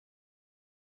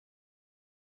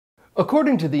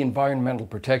According to the Environmental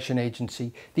Protection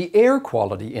Agency, the air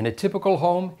quality in a typical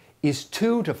home is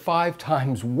 2 to 5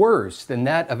 times worse than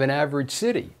that of an average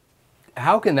city.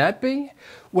 How can that be?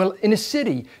 Well, in a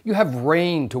city, you have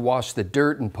rain to wash the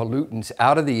dirt and pollutants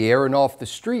out of the air and off the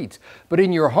streets. But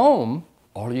in your home,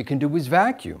 all you can do is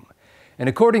vacuum. And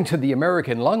according to the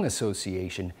American Lung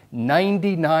Association,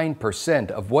 99%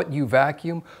 of what you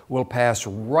vacuum will pass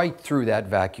right through that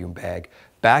vacuum bag,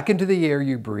 back into the air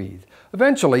you breathe.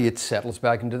 Eventually, it settles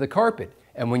back into the carpet.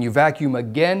 And when you vacuum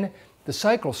again, the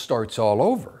cycle starts all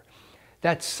over.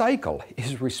 That cycle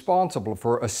is responsible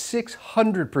for a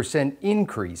 600%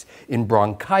 increase in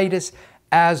bronchitis,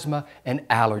 asthma, and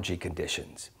allergy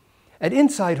conditions. At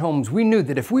Inside Homes, we knew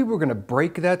that if we were going to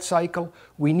break that cycle,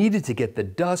 we needed to get the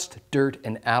dust, dirt,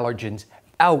 and allergens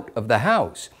out of the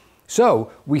house.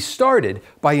 So we started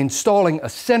by installing a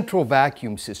central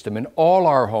vacuum system in all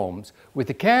our homes with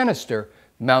a canister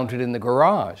mounted in the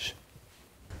garage.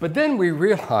 But then we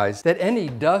realized that any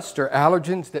dust or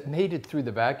allergens that made it through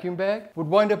the vacuum bag would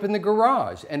wind up in the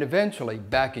garage and eventually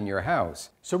back in your house.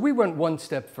 So we went one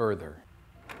step further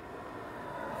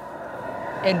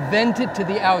and vented to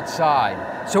the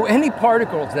outside. So any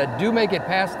particles that do make it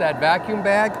past that vacuum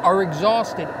bag are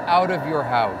exhausted out of your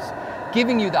house,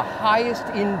 giving you the highest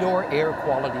indoor air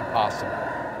quality possible.